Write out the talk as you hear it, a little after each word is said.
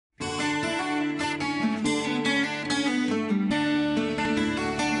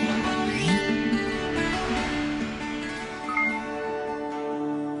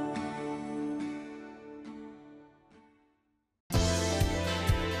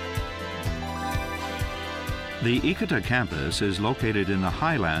The Ikuta campus is located in the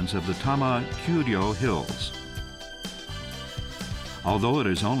highlands of the Tama Kyuryo Hills. Although it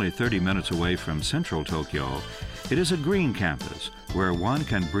is only 30 minutes away from central Tokyo, it is a green campus where one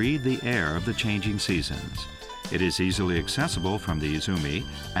can breathe the air of the changing seasons. It is easily accessible from the Izumi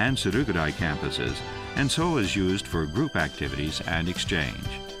and Tsurugudai campuses, and so is used for group activities and exchange.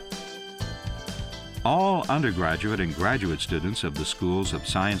 All undergraduate and graduate students of the Schools of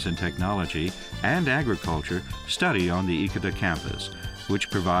Science and Technology and Agriculture study on the Ikuta campus, which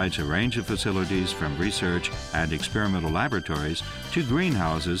provides a range of facilities from research and experimental laboratories to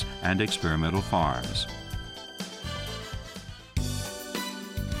greenhouses and experimental farms.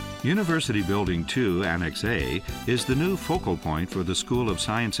 University Building 2, Annex A, is the new focal point for the School of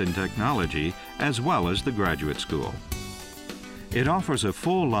Science and Technology as well as the graduate school. It offers a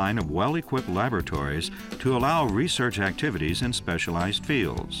full line of well-equipped laboratories to allow research activities in specialized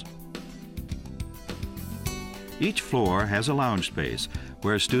fields. Each floor has a lounge space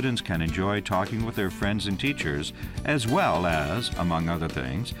where students can enjoy talking with their friends and teachers, as well as, among other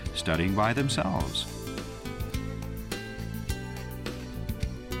things, studying by themselves.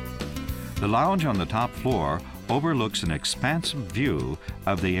 The lounge on the top floor overlooks an expansive view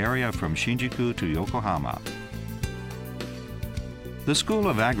of the area from Shinjuku to Yokohama. The School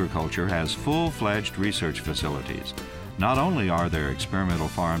of Agriculture has full-fledged research facilities. Not only are there experimental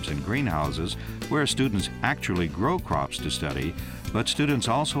farms and greenhouses where students actually grow crops to study, but students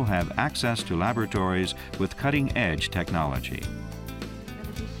also have access to laboratories with cutting-edge technology.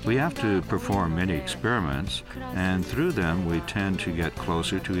 We have to perform many experiments, and through them we tend to get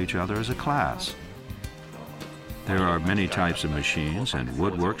closer to each other as a class. There are many types of machines and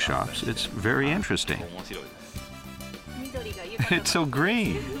wood workshops. It's very interesting. It's so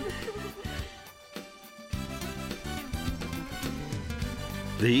green.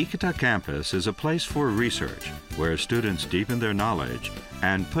 The Ikuta campus is a place for research where students deepen their knowledge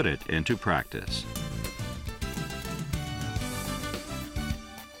and put it into practice.